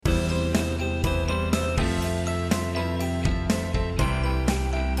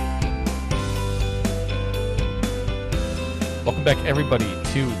Welcome back, everybody,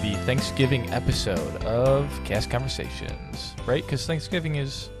 to the Thanksgiving episode of Cast Conversations, right? Because Thanksgiving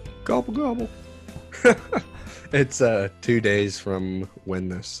is... Gobble gobble. It's 2 days from when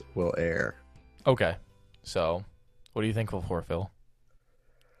this will air. Okay, so what are you thankful for, Phil?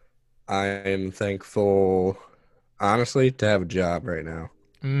 I am thankful, honestly, to have a job right now.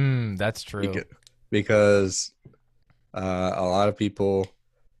 That's true. Because a lot of people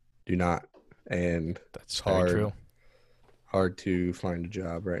do not, and That's it's very true. hard to find a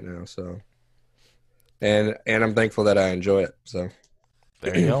job right now. So, and I'm thankful that I enjoy it. So,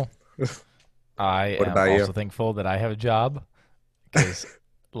 There you go. I What am about you? also thankful that I have a job because,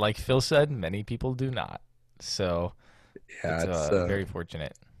 like Phil said, many people do not. So yeah, it's it's very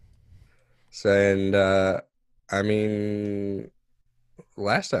fortunate. so, and I mean,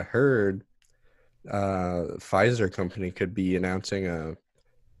 last I heard, Pfizer company could be announcing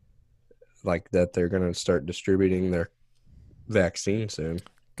that they're going to start distributing their vaccine soon.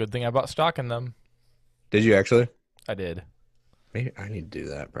 Good thing I bought stock in them. Did you actually? I did. Maybe I need to do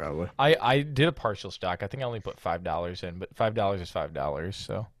that probably. I did a partial stock. I think I only put $5 in, but $5 is $5.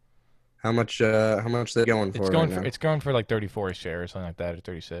 So How much they going for right now? it's going for like 34 a share or something like that, or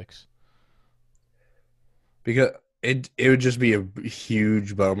 36. Because it would just be a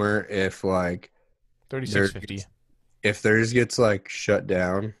huge bummer if like 36.50. if theirs gets like shut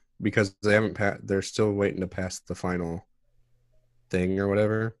down because they haven't they're still waiting to pass the final thing or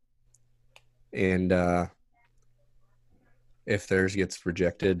whatever. And if theirs gets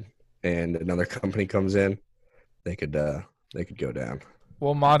rejected and another company comes in, they could go down.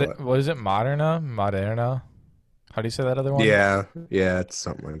 Well, what is it? Moderna? How do you say that other one? Yeah, it's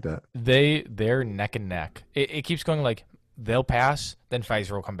something like that. They're neck and neck. It keeps going like they'll pass, then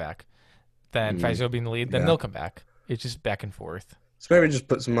Pfizer will come back. Then Pfizer will be in the lead, then yeah. they'll come back. It's just back and forth. So maybe just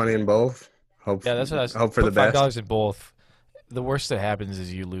put some money in both. Hope Yeah, that's what I was. hope for Put the best. $5 in both. The worst that happens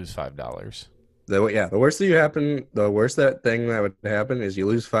is you lose $5. The worst that thing that would happen is you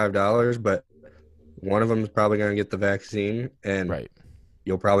lose $5, but one of them is probably going to get the vaccine, and Right.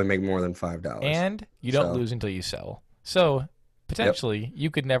 you'll probably make more than $5. And you don't So- lose until you sell. So potentially you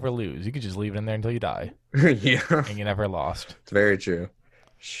could never lose. You could just leave it in there until you die, Yeah, and you never lost. it's very true.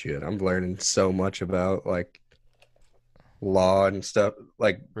 Shit, I'm learning so much about like law and stuff.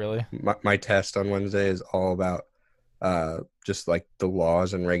 Like Really? my test on Wednesday is all about just like the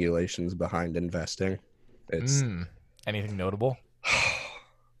laws and regulations behind investing. It's Anything notable?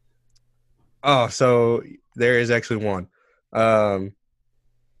 oh, so there is actually one.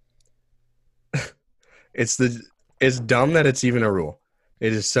 It's dumb that it's even a rule.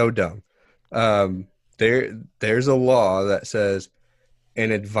 It is so dumb. There's a law that says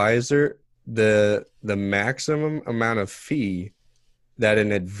an advisor, the maximum amount of fee that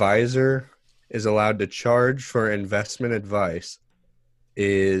an advisor is allowed to charge for investment advice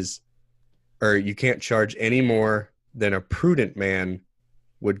is, or you can't charge any more than a prudent man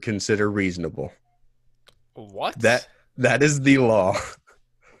would consider reasonable. What? That is the law.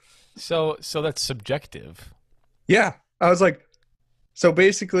 So that's subjective. Yeah. I was like, so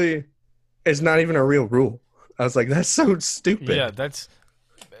basically it's not even a real rule. I was like, that's so stupid. Yeah, that's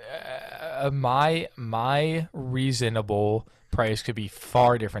my reasonable price could be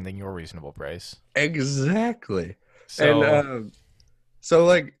far different than your reasonable price. Exactly. So And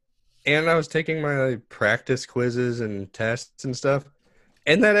and I was taking my practice quizzes and tests and stuff,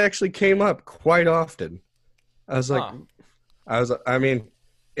 and that actually came up quite often. I was like, I mean,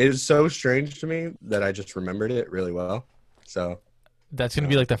 it was so strange to me that I just remembered it really well. So that's gonna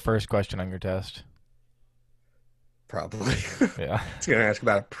be like the first question on your test. probably Yeah. it's gonna ask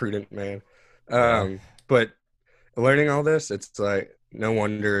about a prudent man. But learning all this, it's like no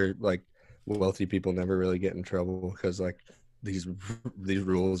wonder like wealthy people never really get in trouble because like these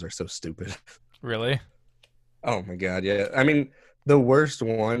rules are so stupid. Really? Oh my god, yeah. I mean, the worst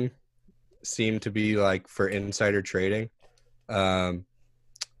one seemed to be like for insider trading. However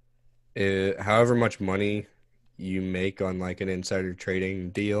much money you make on like an insider trading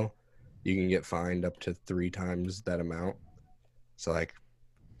deal, you can get fined up to 3 times that amount. So like,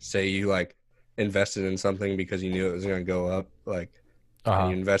 say you like invested in something because you knew it was going to go up, like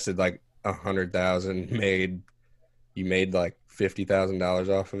and you invested like 100,000, you made like $50,000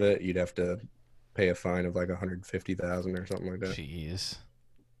 off of it, you'd have to pay a fine of like 150,000 or something like that. Jeez.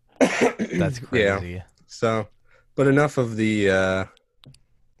 That's crazy. Yeah. So, but enough of the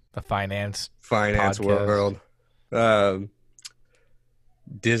finance podcast. World.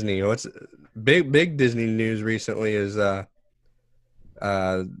 Disney. What's big Disney news recently is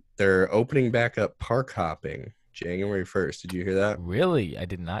they're opening back up park hopping January 1st. Did you hear that? Really? I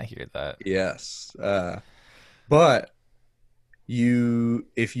did not hear that. Yes. But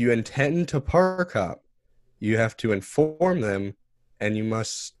if you intend to park hop, you have to inform them, and you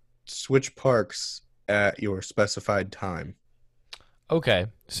must switch parks at your specified time. Okay,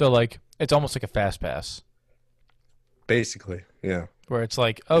 so like it's almost like a fast pass Basically, yeah. where it's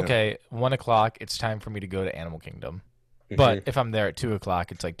like, Yeah. okay, 1 o'clock, it's time for me to go to Animal Kingdom. hmm But if I'm there at 2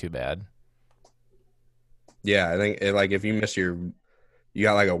 o'clock, it's like too bad. Yeah, I think like if you miss you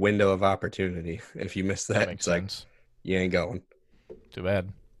got like a window of opportunity. If you miss That that, makes it's like sense. you ain't going. Too bad.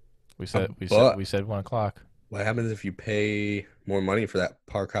 We said we said But we said 1 o'clock. what happens if you pay more money for that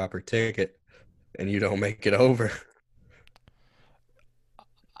park hopper ticket and you don't make it over?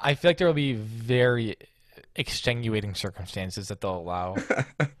 I feel like there will be very extenuating circumstances that they'll allow.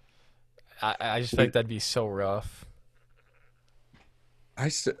 I just feel like that'd be so rough. I,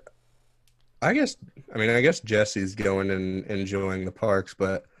 s- I guess I guess Jesse's going and enjoying the parks,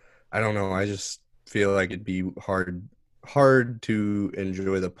 but I don't know. I just feel like it'd be hard to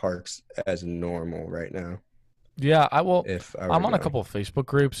enjoy the parks as normal right now Yeah, if I were I'm on a going. couple of Facebook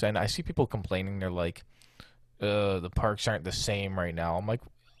groups and I see people complaining. They're like, the parks aren't the same right now. I'm like,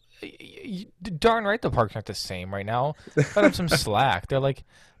 darn right, the parks aren't the same right now. Cut them some slack. They're like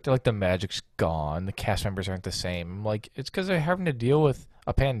the magic's gone. The cast members aren't the same. I'm like, it's because they're having to deal with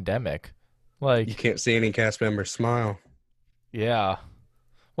a pandemic. You Like, can't see any cast members smile. yeah.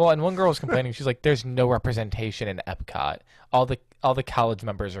 Well, and one girl was complaining. She's like, "There's no representation in Epcot. All the college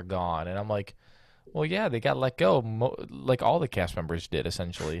members are gone." And I'm like, "Well, yeah, they got let go, like all the cast members did,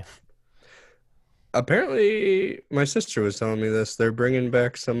 essentially." Apparently, my sister was telling me this. They're bringing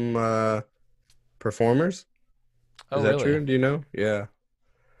back some performers. Oh, Is that really? true? Do you know? Yeah,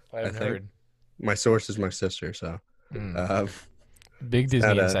 I I haven't think heard. my source is my sister. So, Mm. um, Big it's not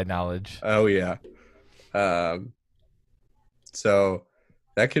Disney a. inside knowledge. Oh yeah. Um, so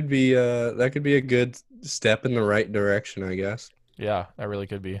that could be a good step in the right direction, I guess. Yeah, that really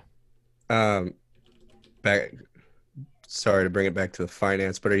could be. Um, back. Sorry to bring it back to the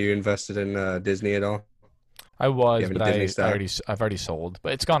finance, but are you invested in Disney at all? I You was, have any but Disney stock? I've already sold,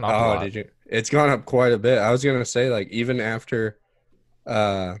 but it's gone up a Oh, lot. did you? It's gone up quite a bit. I was gonna say, like,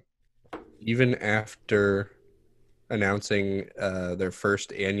 uh, even after announcing their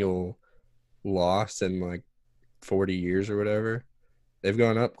first annual loss in like 40 years or whatever, they've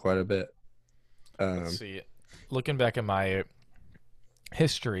gone up quite a bit. Let's Um, see. Looking back at my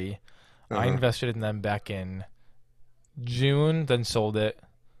history, I uh-huh. invested in them back in June, then sold it,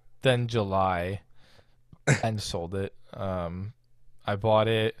 then July, and sold it. I bought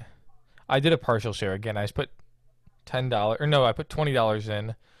it. I did a partial share again. I just put $10 or no, I put $20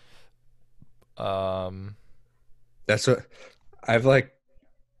 in. Um, That's what I've like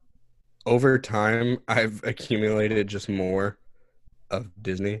over time. I've accumulated just more of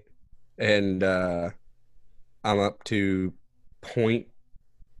Disney, and I'm up to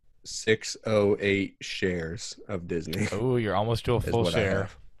 0.608 shares of Disney oh, you're almost to a is full what I share.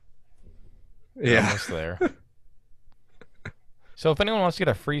 have. You're Yeah. almost there. So if anyone wants to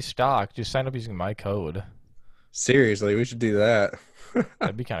get a free stock, just sign up using my code. Seriously, we should do that.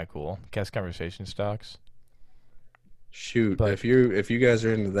 That'd be kind of cool. Cast Conversation stocks. Shoot, But if you guys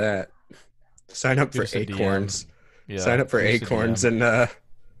are into that, sign up shoot for us a DM. Acorns. Yeah, Sign up for shoot us a Acorns, DM. and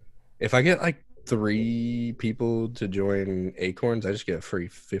if I get like 3 people to join Acorns, I just get a free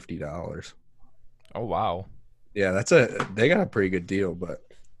 $50. Oh wow. Yeah, they got a pretty good deal, but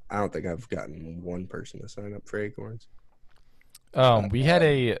I don't think I've gotten one person to sign up for Acorns. We had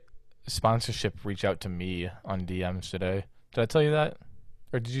a sponsorship reach out to me on DMs today. Did I tell you that?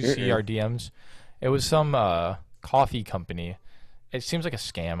 Or did you see Mm-mm. our DMs? It was some coffee company. It seems like a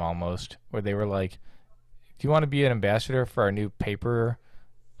scam almost, where they were like, "Do you want to be an ambassador for our new paper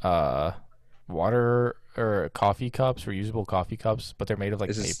uh water or coffee cups, reusable coffee cups, but they're made of like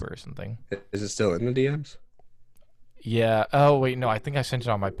Is this paper or something?" is it still in the DMs? Yeah. Oh wait, no, I think I sent it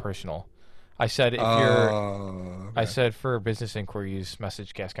on my personal. I said if you're Oh, I okay. said for business inquiries,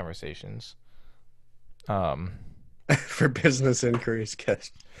 message Cast Conversations. Um For business inquiries,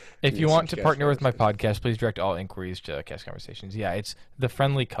 cash If you want message to cash partner with my conversation. podcast, please direct all inquiries to Cast Conversations. Yeah, it's the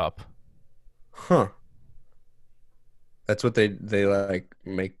Friendly Cup. Huh. That's what they like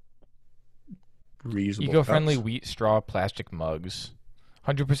make reusable Eco-friendly cups. wheat straw plastic mugs.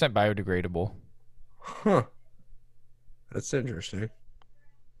 100% biodegradable. Huh. That's interesting.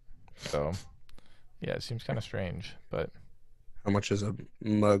 So, yeah, it seems kind of strange, but How much does a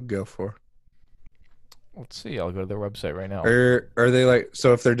mug go for? let's see. I'll go to their website right now. Or are they like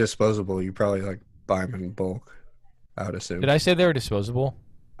so if they're disposable, you probably like buy them in bulk, I would Did assume. I say they were disposable?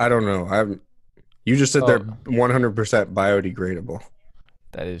 I don't know. I haven't You just said they're Oh, 100% biodegradable.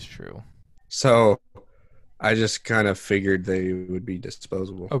 that is true. So I just kind of figured they would be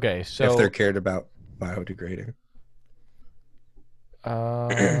disposable Okay, if they're so cared about biodegrading.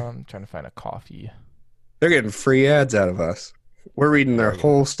 I'm trying to find a coffee They're getting free ads out of us. We're reading their right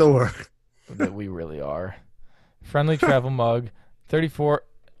whole store. that we really are. Friendly travel mug, 34.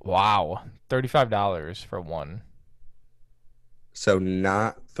 Wow, $35 for one. So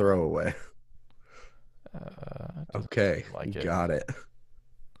not throwaway. Doesn't Okay, like it. got it.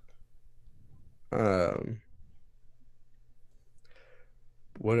 Um,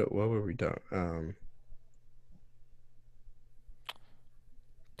 what were we doing?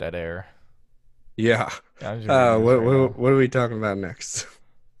 Dead air. Yeah. I'm just reading this right now. What are we talking about next?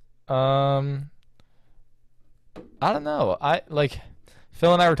 Um, I don't know. I like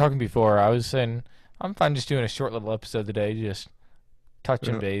Phil and I were talking before. I was saying I'm fine just doing a short little episode today, just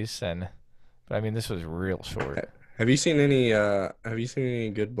touching Uh, base but I mean this was real short. Have you seen any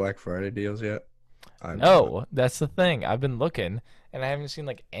good Black Friday deals yet? I haven't. No, that's the thing. I've been looking and I haven't seen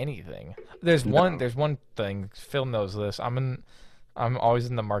like anything. No. There's one thing. Phil knows this. I'm always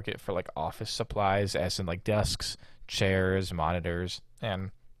in the market for like office supplies, as in like desks, chairs, monitors,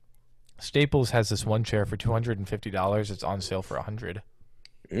 and Staples has this one chair for $250. It's on sale for 100.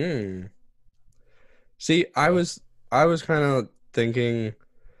 Mm. See, I was kind of thinking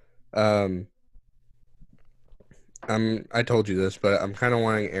um I told you this, but I'm kind of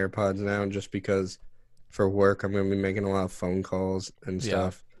wanting AirPods now just because for work I'm going to be making a lot of phone calls and Yeah.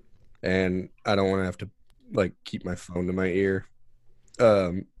 stuff, and I don't want to have to like keep my phone to my ear.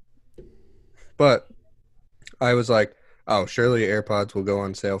 Um, but I was like, oh, surely AirPods will go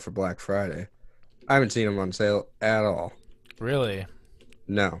on sale for Black Friday. I haven't seen them on sale at all. Really?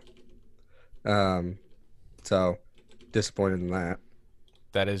 No. Um, so disappointed in that.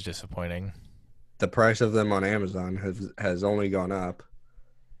 That is disappointing. The price of them on Amazon has only gone up.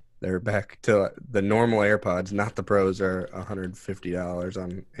 They're back to the normal AirPods, not the Pros, are $150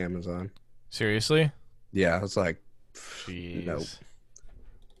 on Amazon. Seriously? Yeah, I was like, nope. Jeez.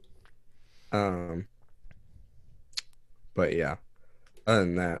 Um, but yeah, other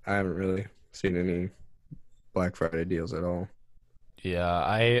than that, I haven't really seen any Black Friday deals at all. Yeah,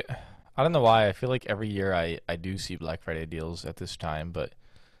 I don't know why. I feel like every year I do see Black Friday deals at this time, but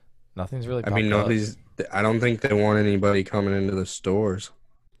nothing's really I mean, popped up. I don't think they want anybody coming into the stores.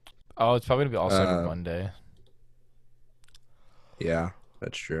 Oh, it's probably gonna be all Cyber Uh, Monday. yeah,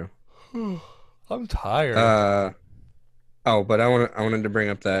 that's true. I'm tired. Uh, oh, but I wanted to bring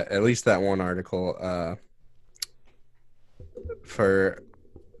up that at least that one article, for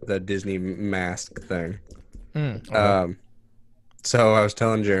the Disney mask thing. Okay. Um, so I was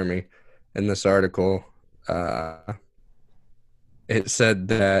telling Jeremy in this article, uh, it said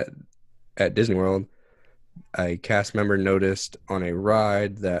that at Disney World, a cast member noticed on a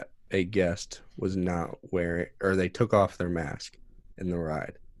ride that a guest was not wearing, or they took off their mask in the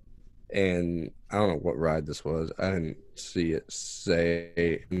ride. And I don't know what ride this was. I didn't see it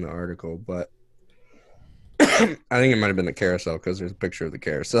say in the article, but I think it might have been the carousel because there's a picture of the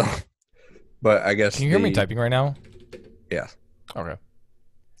carousel. But I guess Can you hear me typing right now? yeah. Okay.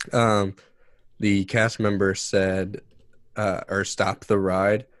 Um, the cast member said, or stopped the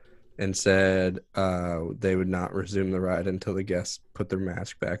ride and said they would not resume the ride until the guests put their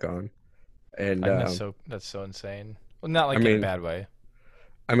mask back on. And I think that's so insane. Well, not I like in a mean, bad way.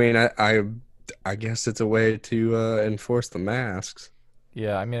 I mean, I guess it's a way to enforce the masks.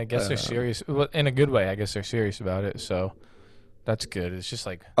 Yeah, I mean, I guess they're Um, serious. Well, in a good way, I guess they're serious about it. So that's good. It's just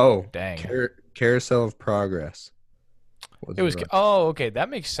like, oh, dang. Carousel of Progress was It the was. ride. Oh, okay. That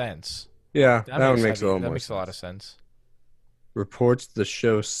makes sense. Yeah, that one makes a little That more makes a lot of sense. sense. Reports the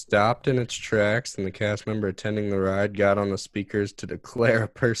show stopped in its tracks, and the cast member attending the ride got on the speakers to declare a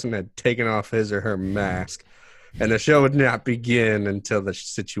person had taken off his or her mask, and the show would not begin until the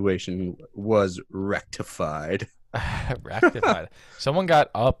situation was rectified. Rectified. Someone got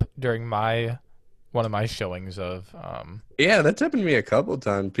up during my one of my showings of Yeah, that's happened to me a couple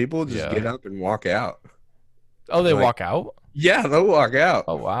times. People just yeah. get up and walk out. Oh, they Like, walk out? yeah, they'll walk out.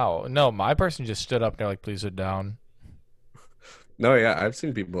 Oh wow. No, my person just stood up and they're like, please sit down. No, yeah, I've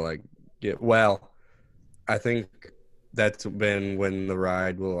seen people like get, well, I think that's been when the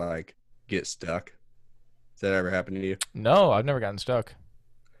ride will like get stuck. Has that ever happened to you? No, I've never gotten stuck.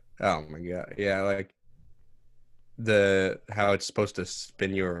 Oh my God. Yeah, like the how it's supposed to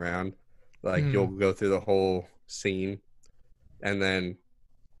spin you around. Like you'll Hmm. go through the whole scene and then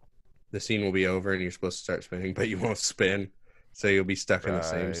the scene will be over and you're supposed to start spinning, but you won't spin. So you'll be stuck in the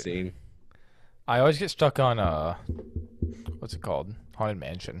same Right. scene. I always get stuck on what's it called? Haunted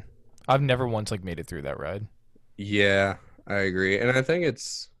Mansion. I've never once like made it through that ride. Yeah, I agree. And I think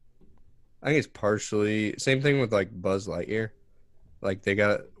I think it's partially same thing with like Buzz Lightyear. Like they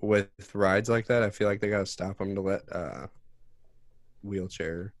got with rides like that. I feel like they got to stop them to let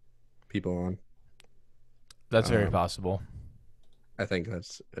wheelchair people on. That's very Um, possible. I think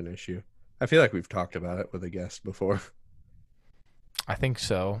that's an issue. I feel like we've talked about it with a guest before. I think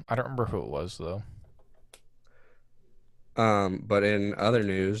so. I don't remember who it was though. But in other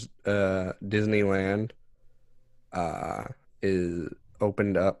news, Disneyland uh is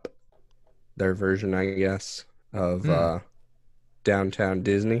opened up their version, I guess, of Hmm. Downtown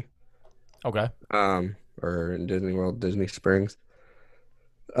Disney. Okay. Or in Disney World, Disney Springs.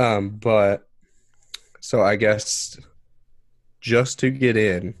 But so I guess just to get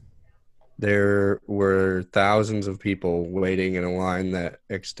in, there were thousands of people waiting in a line that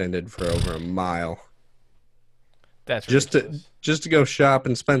extended for over a mile That's just to ridiculous. just to go shop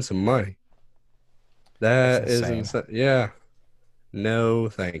and spend some money. That's That is insane. insane. Yeah. No,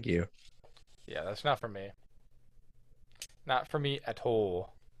 thank you. Yeah, that's not for me. Not for me at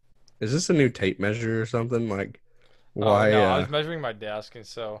all. Is this a new tape measure or something? Like, Oh why? no, I was measuring my desk, and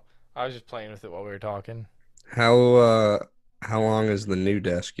so I was just playing with it while we were talking. How how long is the new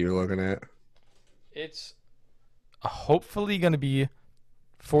desk you're looking at? It's hopefully going to be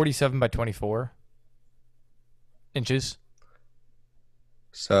 47 by 24 inches.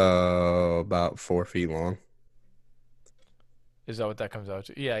 So about 4 feet long. Is that what that comes out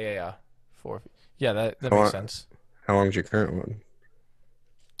to? Yeah, yeah, yeah. 4 feet. Yeah, that How makes long? sense. How long's your current one,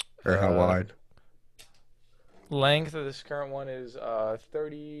 or how Uh, wide? Length of this current one is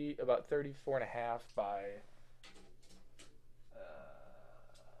 30, about 34 and a half by uh,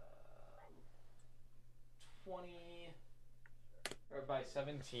 20 or by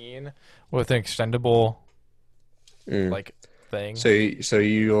 17 with an extendable Mm. like thing, So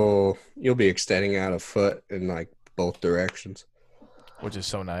you'll be extending out a foot in like both directions. which is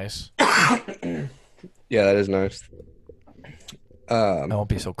so nice. Yeah, that is nice. I Um, won't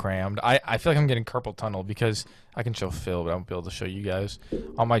be so crammed. I feel like I'm getting carpal tunnel because I can show Phil, but I won't be able to show you guys.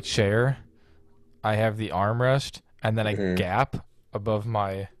 On my chair, I have the armrest and then a mm, gap above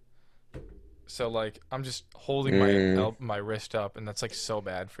my. So like I'm just holding mm, my wrist up, and that's like so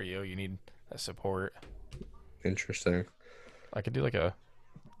bad for you. You need that support. interesting. I could do like a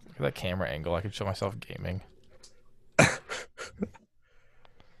look at that camera angle. I could show myself gaming.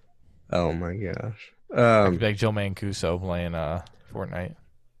 Oh my gosh. I could be like Joe Mancuso playing Fortnite.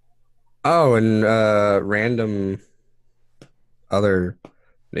 Oh, and random other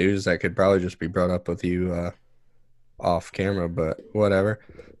news that could probably just be brought up with you off camera, but whatever.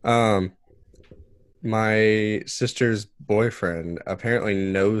 Um, my sister's boyfriend apparently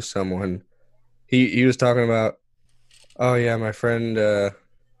knows someone. He was talking about, oh yeah, my friend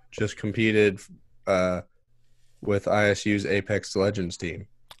just competed uh with ISU's Apex Legends team.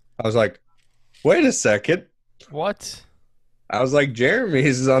 I was like, wait a second. What? I was like,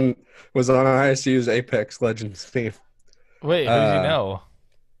 Jeremy's on was on ISU's Apex Legends team. Wait, who does he Uh, know?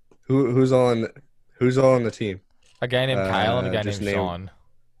 who's all on the team? A guy named Kyle and a guy Just named name Sean.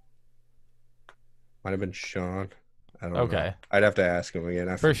 might have been Sean. I don't know. Okay, I'd have to ask him again.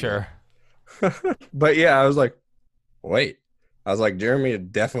 I for forget. sure. But yeah, I was like, wait. I was like, Jeremy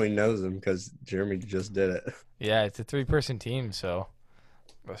definitely knows him because Jeremy just did it. Yeah, it's a three-person team, so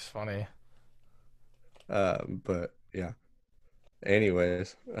that's funny. But yeah.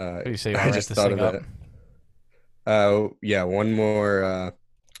 Anyways, What do you say? You want I to wrap just this thought thing of up? that. Yeah, one more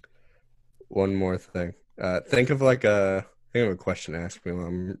thing. Think of like a think of a question to ask me while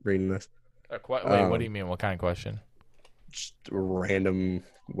I'm reading this. Wait, what do you Um, mean? What kind of question? just random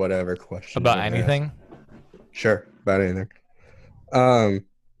whatever question you About want to ask. anything? Sure, about anything. Um,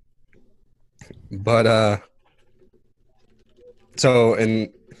 but so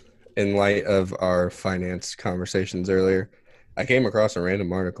in light of our finance conversations earlier, I came across a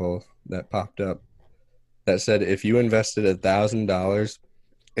random article that popped up that said if you invested $1,000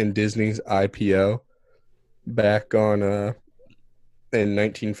 in Disney's IPO back on in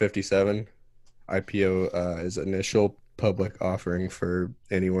 1957, IPO is initial public offering for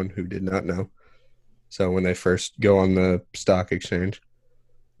anyone who did not know. So when they first go on the stock exchange,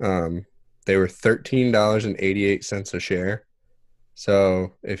 um, they were $13.88 a share.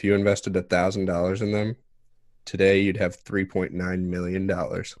 So if you invested $1,000 in them today, you'd have $3.9 million.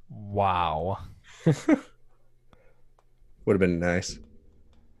 Wow. Would have been nice.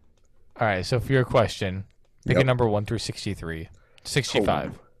 All right, so for your question, pick a Yep. number 1 through 63. Oh,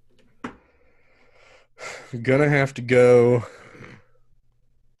 65. gonna have to go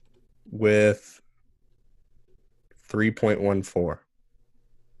with 3.14.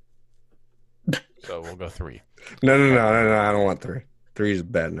 So we'll go 3. No. I don't want three. Three is a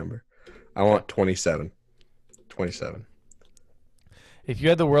bad number. I want 27. 27. If you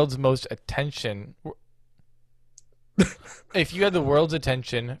had the world's most attention, if you had the world's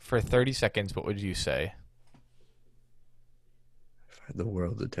attention for 30 seconds, what would you say? If I had the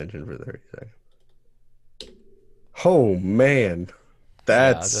world's attention for 30 seconds. Oh man,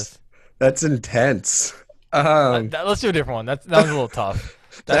 Yeah, that's intense. let's do a different one. That was a little tough.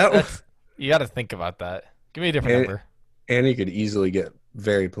 That That's you got to think about that. Give me a different and, number. and you could easily get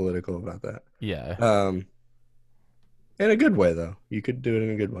very political about that. Yeah. In a good way though. You could do it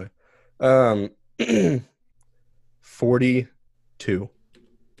in a good way. 42.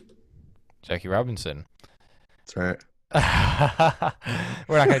 Jackie Robinson. That's right.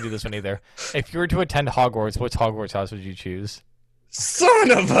 We're not gonna do this one either. If you were to attend Hogwarts, which Hogwarts house would you choose? Son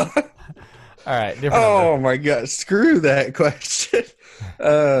of a. All right, different Oh number. my god! Screw that question.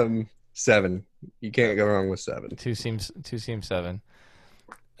 7. You can't go wrong with 7. Two seems 7.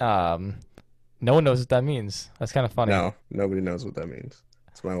 No one knows what that means. That's kind of funny. No, nobody knows what that means.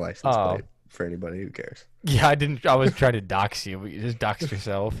 It's my license Oh. plate for anybody who cares. Yeah, I was trying to dox you, but you just doxed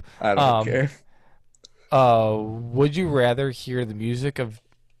yourself. I don't care. Would you rather hear the music of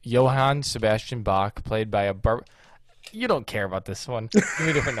Johann Sebastian Bach played by a You don't care about this one. Give me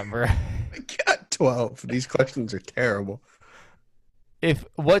a different number. I got 12. These questions are terrible.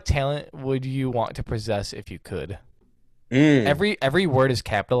 What talent would you want to possess if you could? Mm. Every word is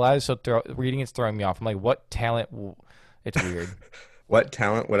capitalized, so reading it's throwing me off. I'm like, what talent? It's weird. What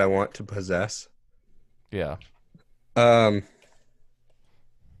talent would I want to possess? Yeah. I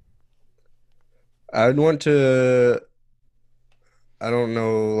would want to. I don't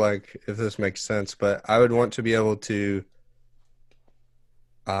know, like, if this makes sense, but I would want to be able to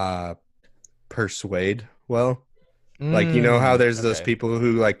persuade well. Like, you know how there's those Okay. people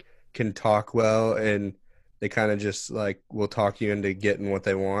who, like, can talk well and they kind of just, like, will talk you into getting what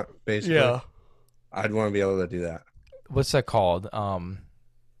they want, basically. Yeah. I'd want to be able to do that. What's that called?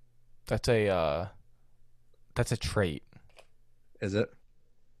 That's a trait. Is it?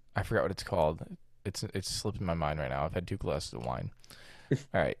 I forgot what it's called. It's slipping my mind right now. I've had 2 glasses of wine.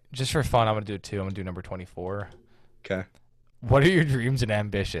 All right, just for fun, I'm gonna do it too. I'm gonna do number 24. Okay. What are your dreams and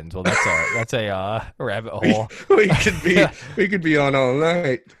ambitions? Well, that's a rabbit hole. We could be on all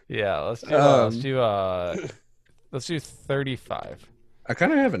night. Yeah, let's do 35. I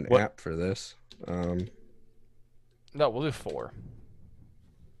kind of have an What? app for this. No, we'll do 4.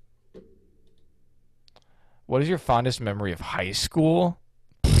 What is your fondest memory of high school?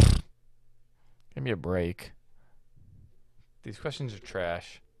 Give me a break. These questions are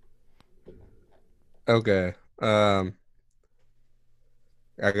trash. Okay. I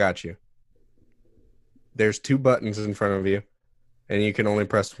got you. There's 2 buttons in front of you, and you can only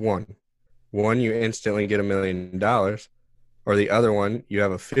press one. One, you instantly get $1 million, or the other one, you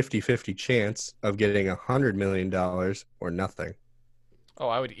have a 50-50 chance of getting $100 million or nothing. Oh,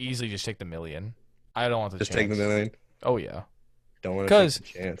 I would easily just take the million. I don't want the Just chance. take the million. Oh yeah. Don't want to take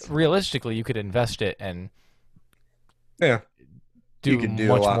the chance. Realistically, you could invest it and Yeah. do You could do a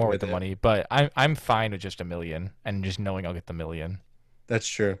much lot more with with the it. money. But I'm fine with just $1 million and just knowing I'll get the $1 million. That's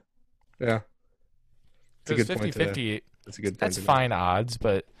true. Yeah. That's a Because good point. 50-50, That's a good point. that's fine odds,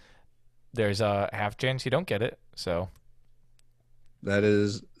 but there's a half chance you don't get it. So That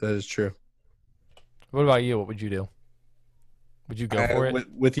is true. what about you? What would you do? Would you go for it?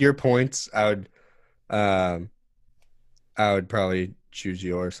 With your points, I would probably choose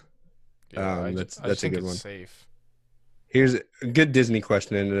yours. That's a think good it's one. safe. Here's a good Disney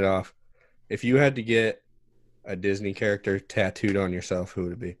question to end it off. If you had to get a Disney character tattooed on yourself, who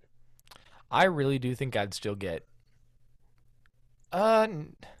would it be? I really do think I'd still get. I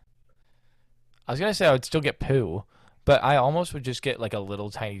was gonna say I would still get Pooh, but I almost would just get like a little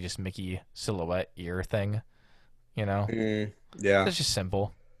tiny, just Mickey silhouette ear thing. You know, Yeah. it's just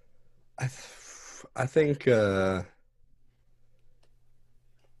simple. I think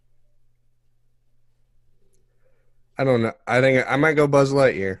I don't know. I think I might go Buzz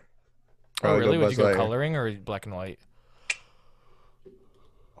Lightyear. Oh, Probably really? Would Buzz you go Lightyear. coloring or black and white?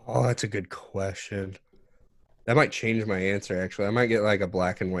 Oh, that's a good question. That might change my answer, actually. I might get like a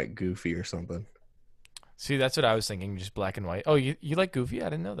black and white Goofy or something. See, that's what I was thinking, just black and white. Oh, you like Goofy? I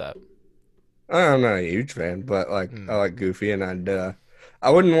didn't know that. I'm not a huge fan, but like Hmm. I like Goofy, and I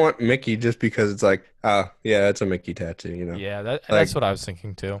wouldn't want Mickey just because it's like, oh yeah, it's a Mickey tattoo, you know. Yeah, Like, that's what I was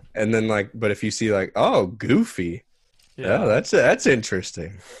thinking too. and then like, but if you see like, oh, Goofy, yeah, that's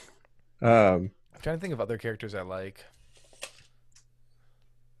interesting. I'm trying to think of other characters I like.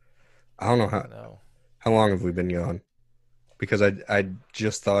 I don't know I don't know. how long have we been going? Because I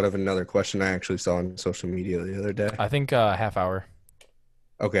just thought of another question I actually saw on social media the other day. I think half hour.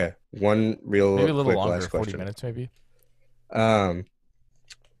 Okay, one Maybe real a little quick longer, last 40 question. minutes maybe. Um,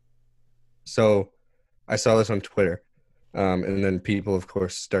 so I saw this on Twitter, and then people, of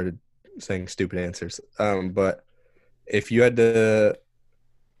course, started saying stupid answers. But if you had to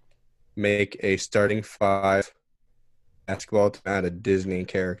make a starting five basketball team out of Disney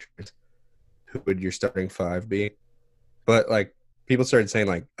characters, who would your starting five be? But like people started saying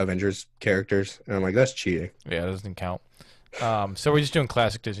like Avengers characters, and I'm like, that's cheating. Yeah, it doesn't count. So we're just doing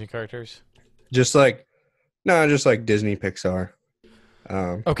classic Disney characters. Just like no, just like Disney Pixar.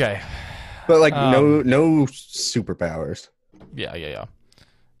 Um, Okay. but like Um, no superpowers. yeah, yeah, yeah.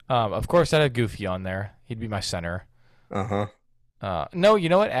 Of course, I'd have Goofy on there. He'd be my center. Uh-huh. No, you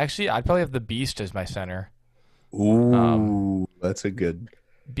know what? Actually, I'd probably have the Beast as my center. Um, Ooh, that's a good.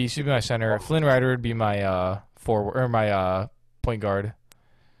 Beast would be my center. Flynn Rider would be my forward or my point guard.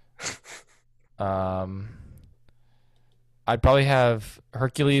 Um, I'd probably have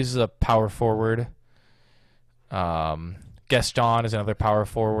Hercules as a power forward. Gaston is another power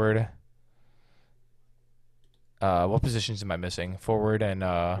forward. What positions am I missing? Forward and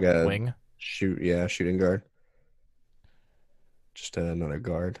Yeah, wing. shooting guard. Just another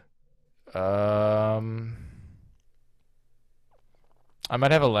guard. Um, I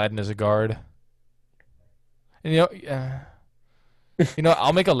might have Aladdin as a guard. And,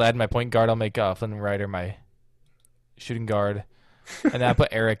 I'll make Aladdin my point guard. I'll make Flynn Rider my shooting guard, and then I put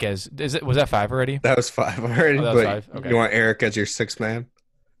Eric as. Was that five already? That was five already, Oh, that was but five. Okay. you want Eric as your sixth man?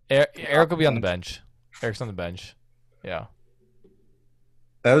 Eric will be on the bench. Eric's on the bench. Yeah.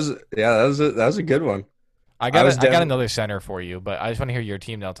 That was a good one. I I was got definitely another center for you, but I just want to hear your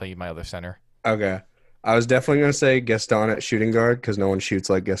team. Then I'll tell you my other center. okay. I was definitely gonna say Gaston at shooting guard because no one shoots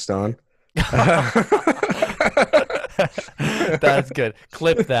like Gaston. That's good.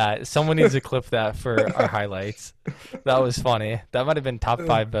 Clip that. Someone needs to clip that for our highlights. That was funny. That might have been top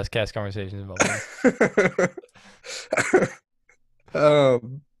 5 best cast conversations moments.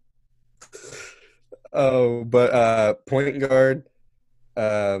 um, but point guard,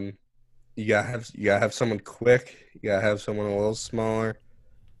 um, you gotta have someone quick. You gotta have someone a little smaller.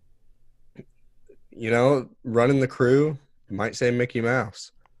 Running the crew. Might say Mickey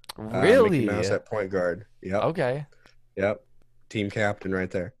Mouse. Mickey Really? Mouse at point guard. Yep, Okay. yep. Team captain right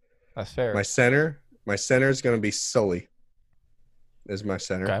there. That's fair. My center is gonna be Sully. Is my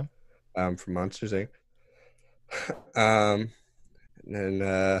center. Okay. From Monsters Inc. And then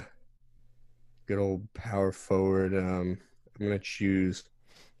good old power forward. I'm gonna choose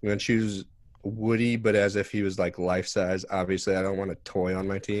Woody, but as if he was like life size. Obviously, I don't want a toy on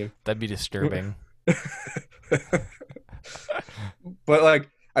my team. That'd be disturbing. But like,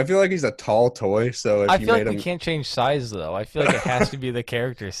 I feel like he's a tall toy. So I if you feel made like we him can't change size though. I feel like it has to be the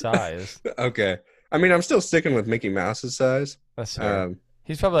character size. okay, I mean, I'm still sticking with Mickey Mouse's size. That's fair. Um,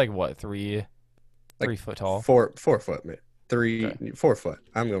 He's probably like what, three like 4 foot tall. 4 foot, man. Okay. 4 foot.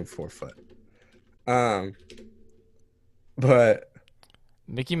 I'm going 4 foot. But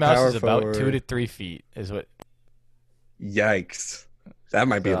Mickey Mouse power is about forward. 2 to 3 feet, is what. Yikes, that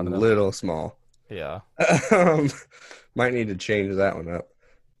might be a I don't know. little small. Yeah. Um, might need to change that one up.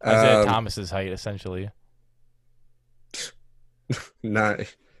 Isaiah Thomas's height, essentially. Not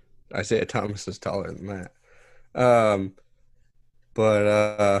Isaiah Thomas is taller than that. Um, but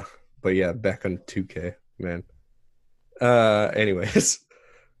yeah, back on 2K, man. Anyways,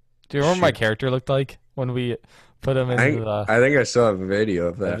 Do you remember my shoot. character looked like when we put him in the I think I still have a video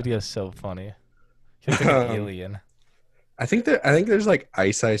of that that. video? Is so funny. He looks like an Um, alien. I think there's like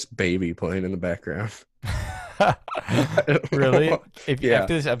Ice Baby playing in the background. Really? If Yeah.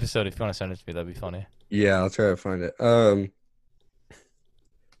 After this episode, if you want to send it to me, that'd be funny. Yeah, I'll try to find it.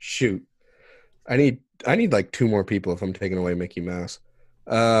 Shoot. I need like 2 more people if I'm taking away Mickey Mouse.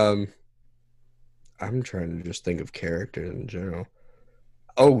 I'm trying to just think of characters in general.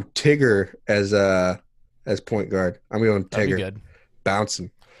 Oh, Tigger as point guard. I'm going That'd be Tigger good.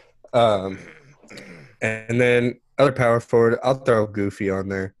 bouncing. And then other power forward, I'll throw Goofy on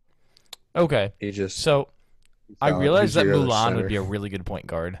there. Okay. He just So I realized that Who's your other Mulan would center? be a really good point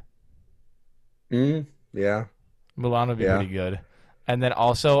guard. Yeah. Mulan would be Yeah. pretty good. And then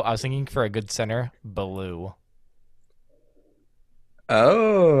also, I was thinking for a good center, Baloo.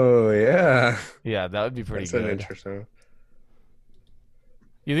 Oh, yeah. Yeah, that would be pretty That's an good. interesting.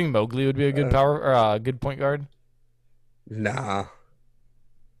 You think Mowgli would be a good power or a good point guard? Nah.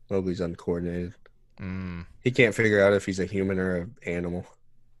 Mowgli's uncoordinated. Mm. He can't figure out if he's a human or an animal.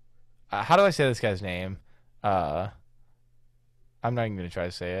 How do I say this guy's name? I'm not even gonna try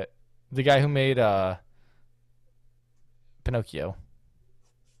to say it. The guy who made Pinocchio.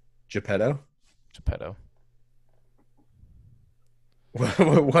 Geppetto? Geppetto.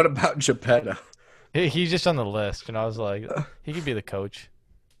 What about Geppetto? He's just on the list, and I was like, he could be the coach.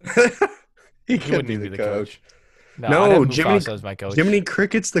 He He could wouldn't be even the be the coach. coach. No, I'd have No, Mufasa as my coach. Jiminy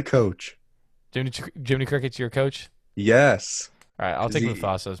Cricket's the coach. Jiminy Cricket's your coach? Yes, All right, I'll because take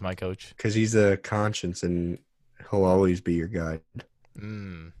Mufasa as my coach. he's a conscience and he'll always be your guide.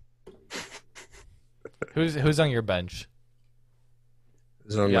 Mm. Who's on your bench?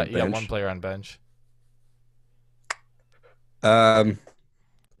 Who's on You my got, you got one bench? player on bench.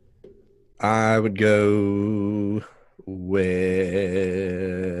 I would go with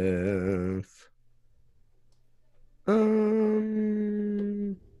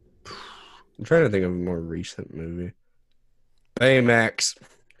um. I'm trying to think of a more recent movie. Baymax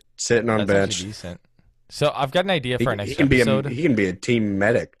sitting on That's bench. actually decent. So I've got an idea for our next He can be episode. he can be a team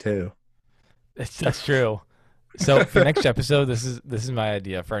medic too. That's true. So for the next episode, this is my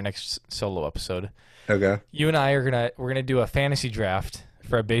idea for our next solo episode. Okay. You and I we're gonna do a fantasy draft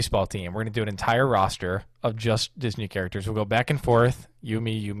for a baseball team. We're gonna do an entire roster of just Disney characters. We'll go back and forth, you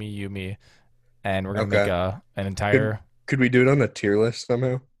me, and we're gonna Okay. make an entire. Could we do it on a tier list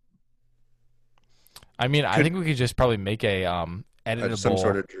somehow? I mean, I could- think we could just probably make a editable, Some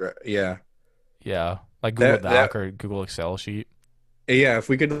sort of yeah. yeah, like Google That- Doc or Google Excel sheet. Yeah, if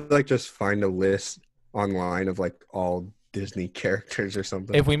we could like just find a list online of like all Disney characters or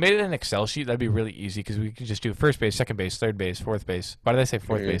something. If we made it an Excel sheet, that'd be really easy because we could just do first base, second base, third base, fourth base. Why did I say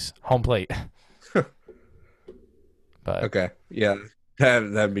fourth Mhm. base? Home plate. But Okay. Yeah.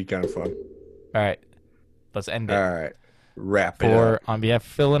 That'd be kind of fun. all right, let's end it. All right. Wrap it up. On behalf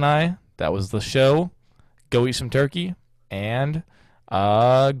of Phil and I, that was the show. Go eat some turkey and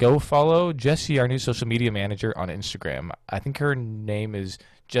go follow Jessie, our new social media manager, on Instagram. I think her name is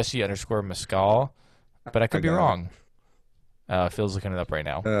Jessie_Mescal, but I could be got it. wrong. Phil's looking it up right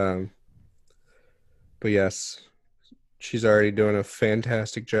now. But yes, she's already doing a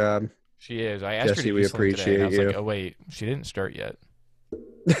fantastic job. She is. I asked her Jessie, to we use something today, and I was appreciate like, you. oh wait, she didn't start yet.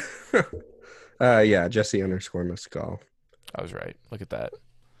 Yeah, Jessie_Mescal. I was right. Look at that.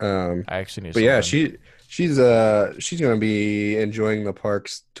 Um, I actually knew but yeah, something. she's gonna be enjoying the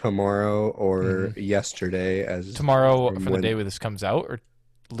parks tomorrow or yesterday as Tomorrow from for the when- day where this comes out, or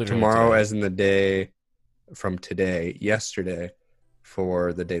literally tomorrow today? as in the day from today, yesterday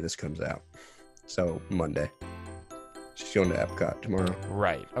for the day this comes out. So Monday. She's going to Epcot tomorrow.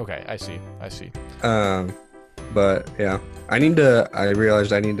 Right. Okay. I see. But yeah, I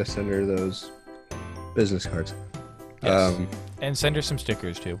realized I need to send her those business cards. Yes. And send her some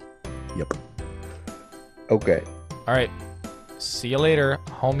stickers too. Yep. Okay. All right. See you later,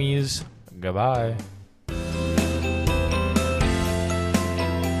 homies. Goodbye.